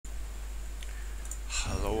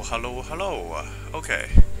Hello. Okay.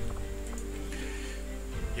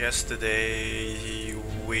 Yesterday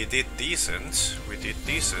we did decent.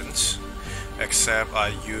 Except I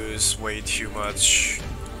used way too much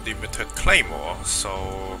limited claymore,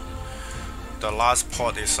 so the last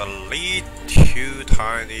part is a little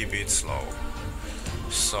tiny bit slow.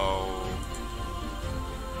 So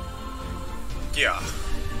yeah.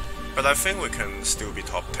 But I think we can still be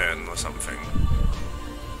top 10 or something.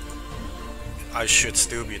 I should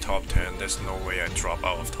still be top 10, there's no way I drop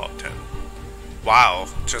out of top 10. Wow,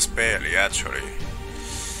 just barely actually.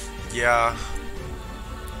 Yeah.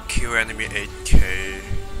 Kill enemy 8k.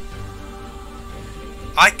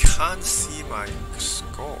 I can't see my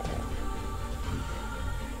score.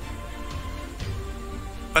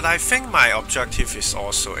 But I think my objective is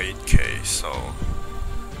also 8k, so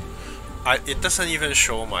it doesn't even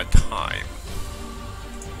show my time.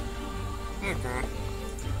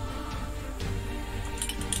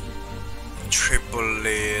 Triple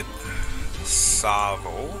lead,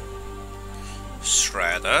 Salvo,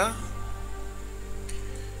 Shredder,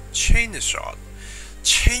 Chainshot.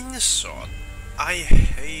 I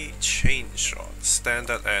hate Chainshot.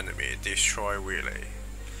 Standard enemy, destroy relay.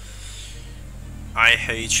 I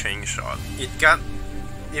hate Chainshot. It got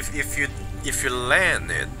if you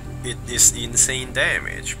land it, it is insane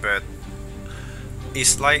damage, but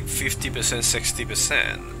it's like 50%,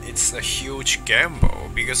 60%. It's a huge gamble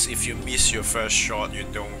because if you miss your first shot, you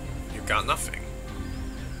got nothing.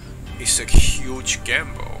 It's a huge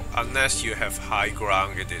gamble. Unless you have high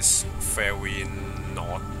ground, it is very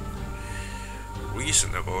not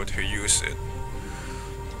reasonable to use it.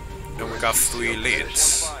 And we got 3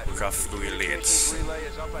 leads. Okay.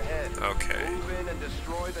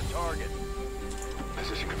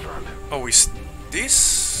 Position confirmed. Oh, is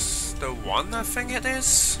this the one I think it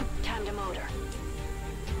is? Time to motor.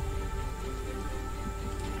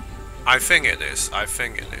 I think it is.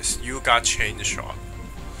 You got Chainshot.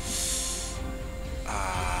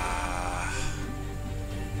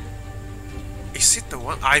 Is it the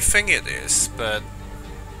one? I think it is, but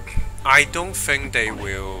I don't think they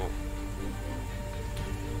will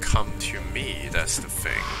come to me, that's the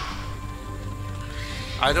thing.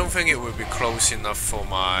 I don't think it will be close enough for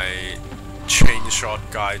my Chainshot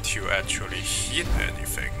guy to actually hit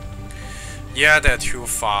anything. Yeah, they're too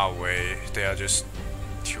far away. They are just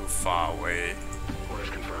too far away. Orders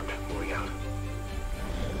confirmed. Moving out.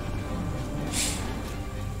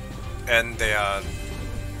 And they are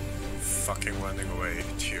fucking running away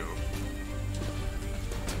too.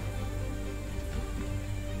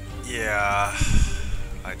 Yeah,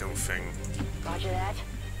 I don't think Roger that.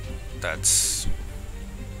 that's...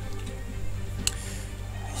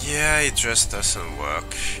 Yeah, it just doesn't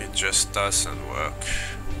work.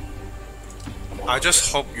 I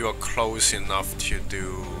just hope you're close enough to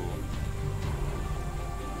do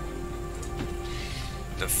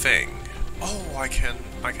the thing. Oh, I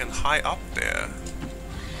can hide up there.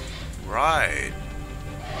 Right.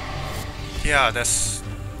 Yeah, that's...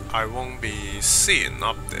 I won't be seen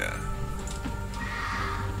up there.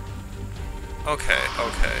 Okay.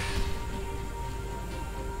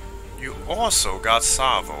 You also got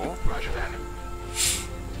Salvo. Roger that.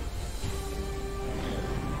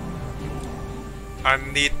 I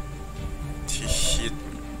need to hit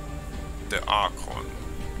the Archon.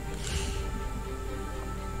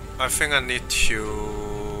 I think I need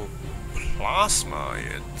to plasma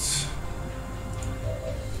it.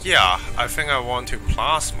 Yeah, I think I want to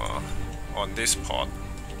plasma on this pod.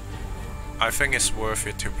 I think it's worth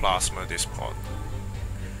it to plasma this pod.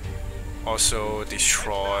 Also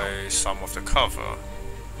destroy some of the cover.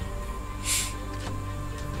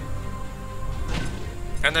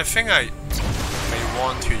 And I think I may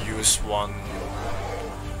want to use one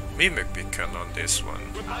mimic beacon on this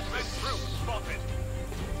one.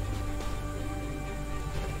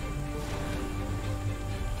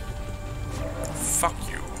 Fuck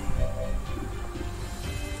you.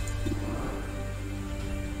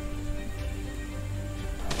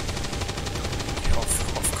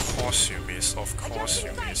 Of course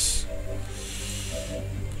you miss.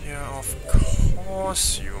 Yeah, of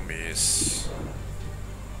course you miss.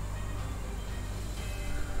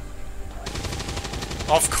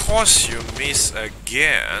 Of course you miss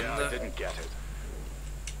again. Yeah, I didn't get it.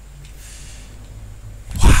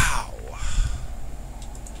 Wow.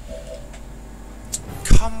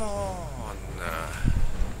 Come on.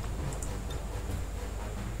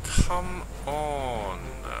 Come on.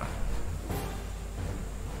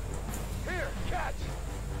 Here, catch.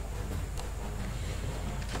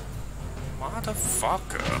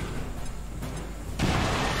 Motherfucker.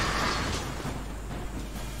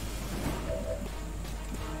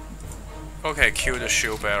 Okay, kill the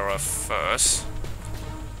shield bearer first.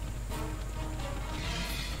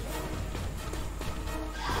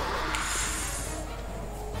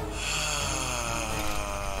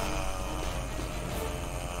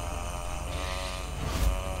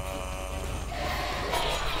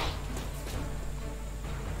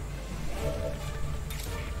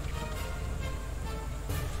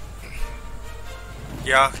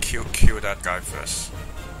 Yeah, kill that guy first.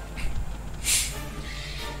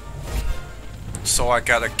 So I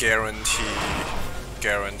got a guarantee.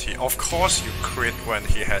 Of course you crit when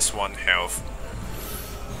he has 1 health.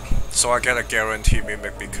 So I get a guarantee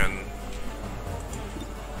Mimic Beacon.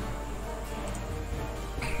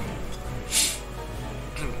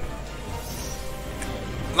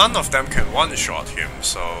 None of them can one-shot him,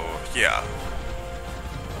 so yeah.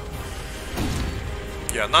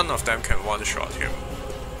 Yeah, none of them can one-shot him.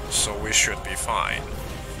 So we should be fine.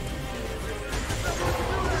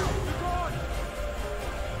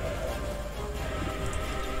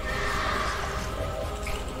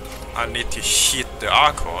 I need to hit the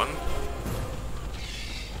Archon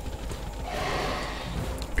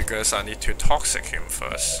because I need to toxic him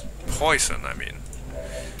first. Poison, I mean.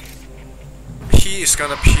 He is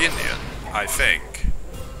gonna pinion, I think.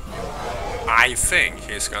 I think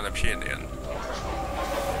he's gonna pinion.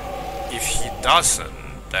 If he doesn't,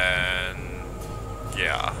 then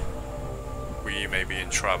yeah, we may be in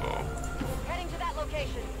trouble. Heading to that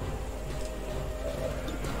location.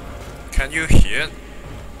 Can you hit?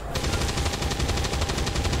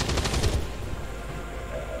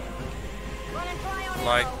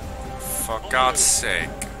 Like, for God's sake.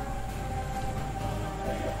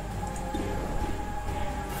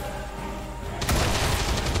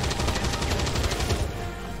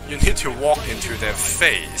 You need to walk into their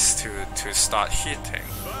face to start hitting.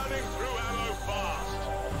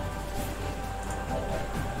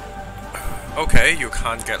 Okay, you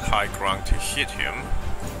can't get high ground to hit him.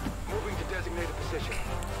 Moving to designated position.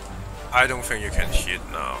 I don't think you can hit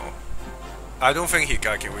now. I don't think we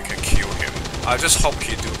can kill him. I just hope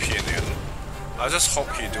he do pinion. I just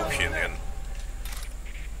hope he do pinion.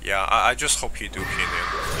 Yeah, I just hope he do pinion.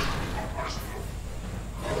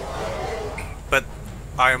 But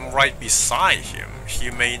I am right beside him.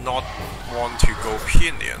 He may not want to go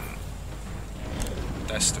pinion.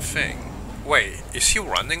 That's the thing. Wait, is he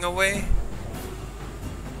running away?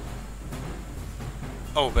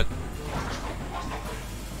 Oh, but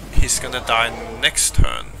he's gonna die next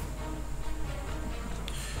turn.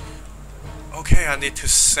 Okay, I need to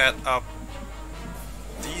set up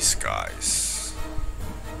these guys.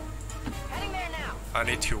 Heading there now. I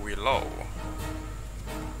need to reload.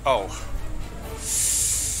 Oh.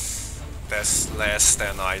 That's less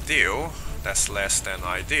than ideal. That's less than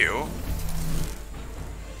ideal.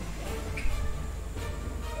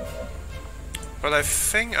 But I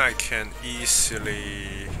think I can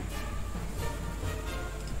easily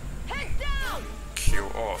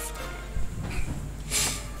kill off them.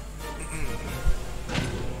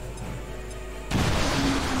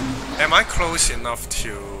 Am I close enough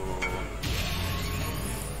to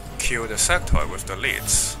kill the sectoid with the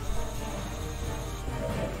leads?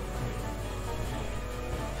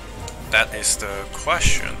 That is the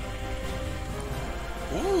question.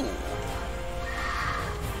 Ooh.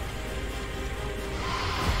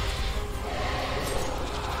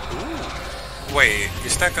 Ooh. Wait,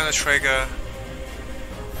 is that gonna trigger?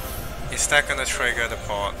 Is that gonna trigger the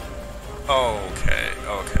pod? Okay,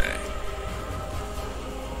 okay.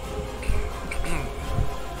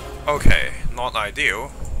 Okay, not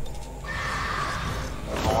ideal.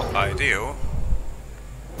 Not ideal.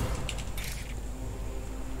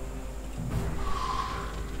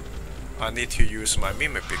 I need to use my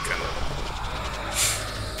Mimic Beacon.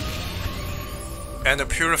 And the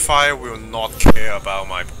Purifier will not care about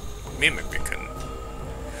my Mimic Beacon.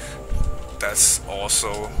 That's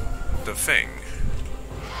also the thing.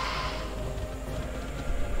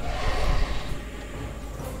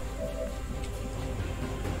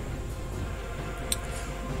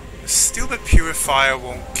 Still, the Purifier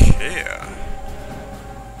won't care.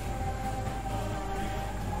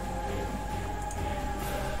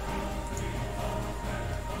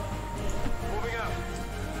 Moving up.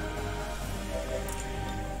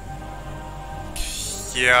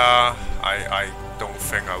 Yeah, I don't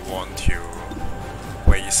think I want to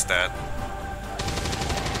waste that.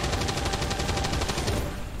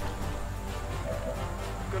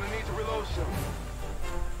 Gonna need to reload soon.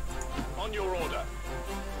 On your order.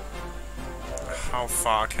 How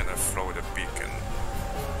far can I throw the beacon?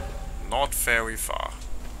 Not very far.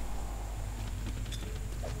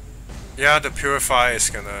 Yeah, the Purifier is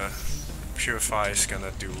gonna Purify is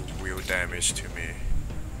gonna do real damage to me,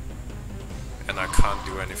 and I can't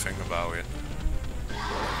do anything about it.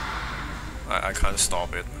 I can't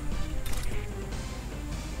stop it.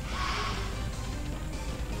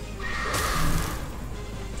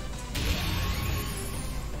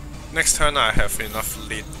 Next turn I have enough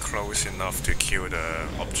lead close enough to kill the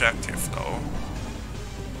objective though.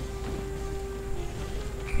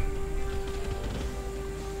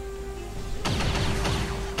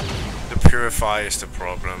 The Purify is the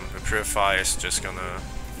problem. The Purify is just gonna...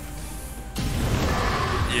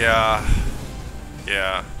 Yeah.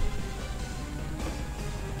 Yeah.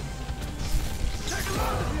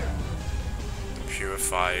 The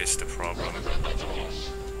Purify is the problem.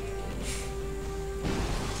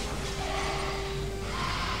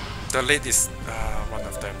 The lead is... one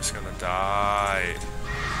of them is gonna die.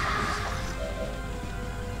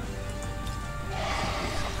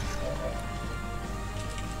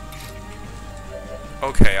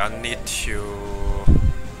 Okay, I need to...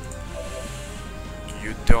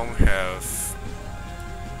 You don't have...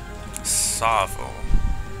 Salvo.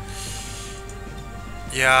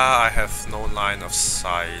 Yeah, I have no line of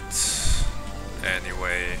sight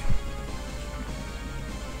anyway.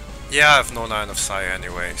 Yeah, I have no line of sight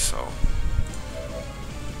anyway, so...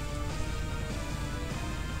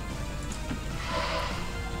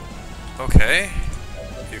 Okay,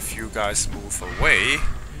 if you guys move away,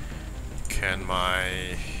 can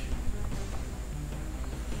my...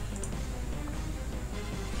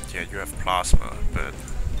 Yeah, you have plasma, but...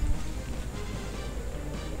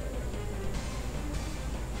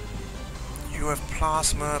 You have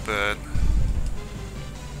plasma, but...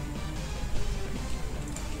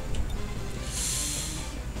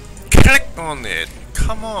 Click on it!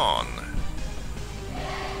 Come on!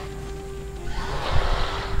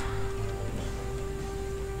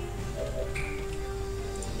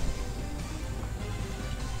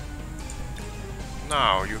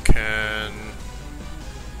 Now you can...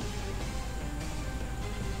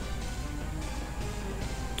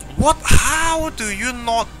 What? How do you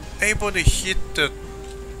not able to hit the...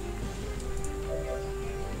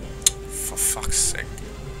 For fuck's sake.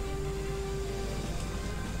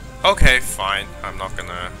 Okay, fine. I'm not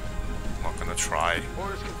gonna try.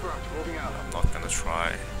 Orders confirmed. Moving out. I'm not gonna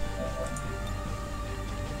try.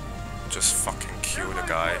 Just fucking kill the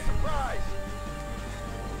guy. Surprise!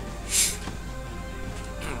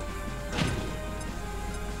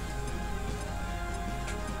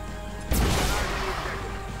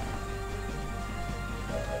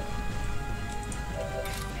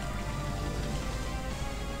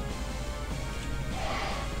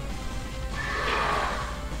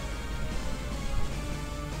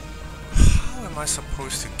 How am I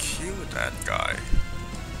supposed to kill that guy?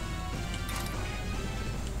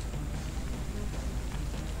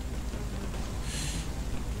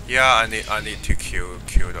 Yeah, I need to kill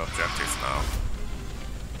the objective now.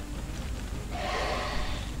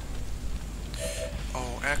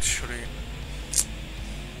 Oh, actually,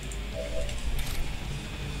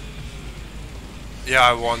 yeah,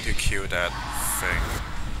 I want to kill that thing.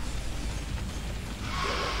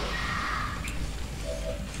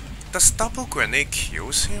 Does double grenade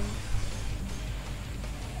kills him?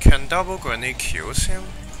 Can double grenade kills him?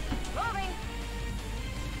 Moving.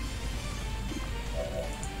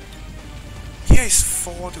 Yeah, it's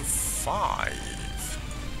 4 to 5.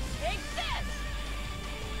 Take this.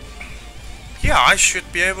 Yeah, I should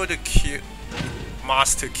be able to kill...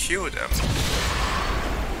 Master kill them.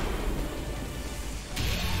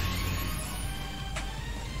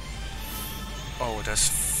 Oh, that's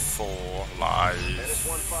 4 lives.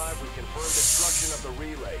 NS-15, we confirm destruction of the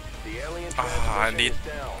relay. The alien Ah, transmission is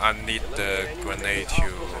down. I need the Eliminate any grenade remaining to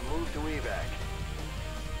hostiles and move to evac.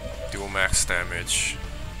 do max damage.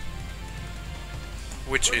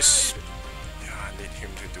 Which is... Yeah, I need him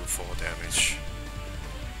to do 4 damage.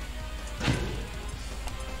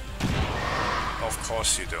 Of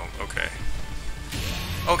course you don't, okay.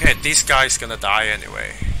 Okay, this guy is gonna die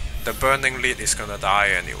anyway. The burning lead is gonna die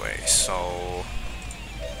anyway, so...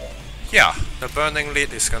 Yeah, the burning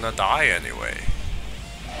lead is gonna die anyway.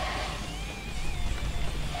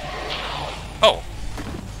 Oh!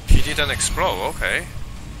 He didn't explode, okay.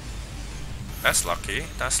 That's lucky,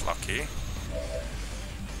 that's lucky.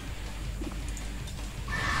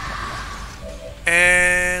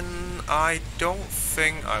 And I don't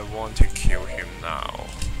think I want to kill him now.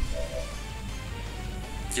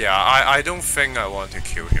 Yeah, I don't think I want to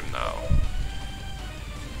kill him now.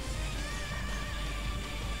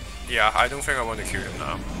 Yeah, I don't think I want to kill him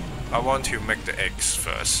now. I want to make the eggs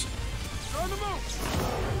first. On the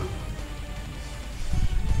move!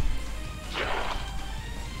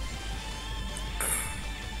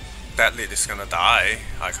 that lead is gonna die.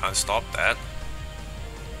 I can't stop that.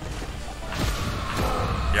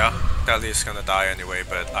 Yeah, that lead is gonna die anyway,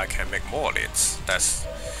 but I can make more leads. That's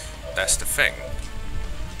the thing.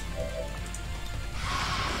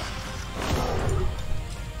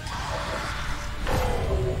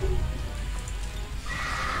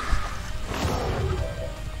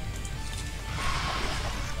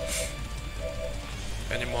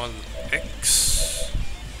 Any more X?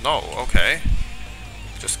 No, okay.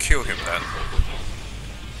 Just kill him then.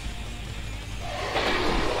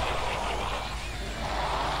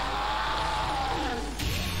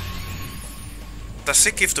 Does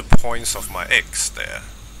it give the points of my X there?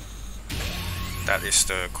 That is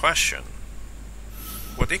the question.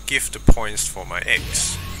 Would it give the points for my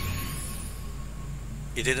X?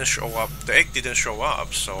 It didn't show up, the egg didn't show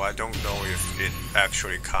up, so I don't know if it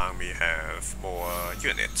actually can me have more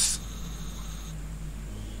units.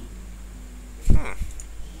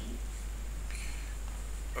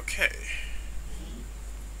 Okay.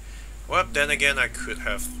 Well, then again, I could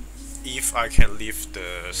have, if I can leave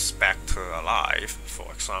the Spectre alive,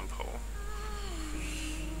 for example.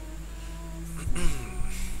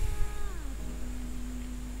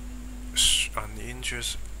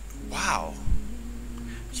 Uninjured. Wow.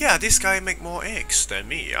 Yeah, this guy make more eggs than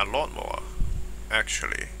me, a lot more,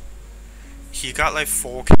 actually. He got like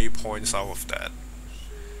 4k points out of that.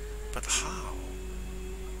 But how?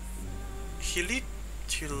 He need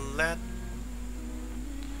to let...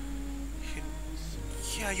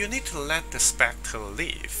 Yeah, you need to let the Spectre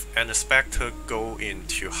leave, and the Spectre go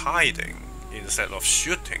into hiding instead of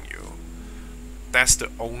shooting you. That's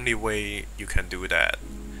the only way you can do that.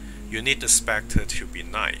 You need the Spectre to be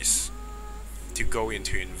nice, to go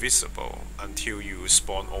into invisible until you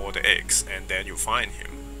spawn all the eggs and then you find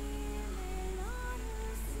him.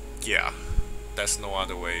 Yeah, that's no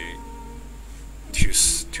other way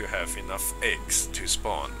to have enough eggs to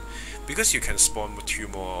spawn, because you can spawn with two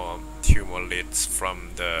more leads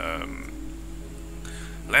from the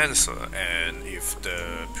Lancer, and if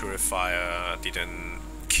the Purifier didn't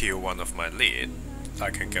kill one of my lead, I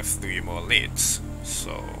can get 3 more leads.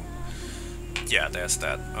 So yeah, there's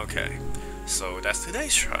that. Okay. So that's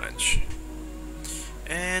today's challenge,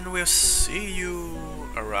 and we'll see you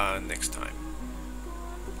around next time.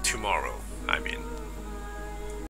 Tomorrow, I mean.